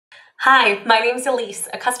Hi, my name's Elise,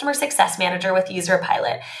 a customer success manager with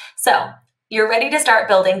Userpilot. So, you're ready to start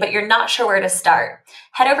building, but you're not sure where to start.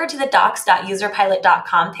 Head over to the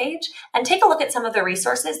docs.userpilot.com page and take a look at some of the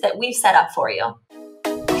resources that we've set up for you.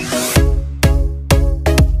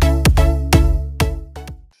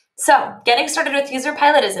 So, getting started with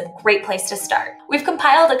Userpilot is a great place to start. We've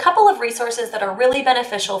compiled a couple of resources that are really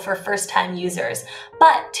beneficial for first-time users,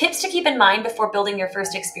 but tips to keep in mind before building your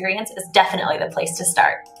first experience is definitely the place to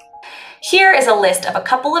start. Here is a list of a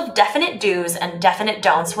couple of definite do's and definite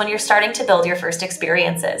don'ts when you're starting to build your first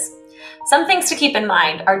experiences. Some things to keep in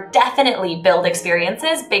mind are definitely build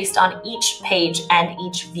experiences based on each page and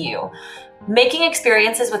each view. Making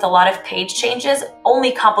experiences with a lot of page changes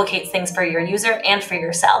only complicates things for your user and for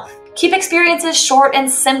yourself. Keep experiences short and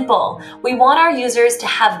simple. We want our users to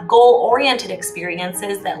have goal-oriented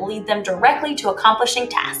experiences that lead them directly to accomplishing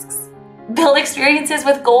tasks. Build experiences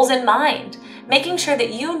with goals in mind, making sure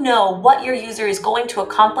that you know what your user is going to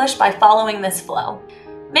accomplish by following this flow.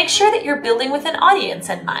 Make sure that you're building with an audience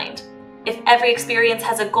in mind. If every experience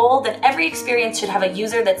has a goal, then every experience should have a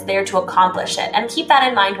user that's there to accomplish it, and keep that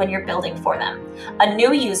in mind when you're building for them. A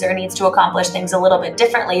new user needs to accomplish things a little bit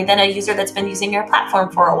differently than a user that's been using your platform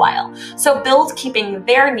for a while, so build keeping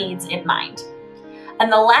their needs in mind.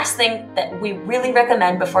 And the last thing that we really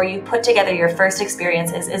recommend before you put together your first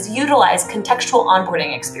experiences is utilize contextual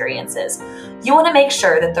onboarding experiences. You want to make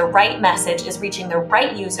sure that the right message is reaching the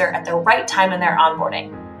right user at the right time in their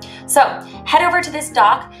onboarding. So head over to this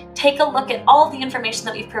doc, take a look at all of the information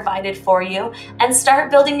that we've provided for you, and start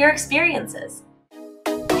building your experiences.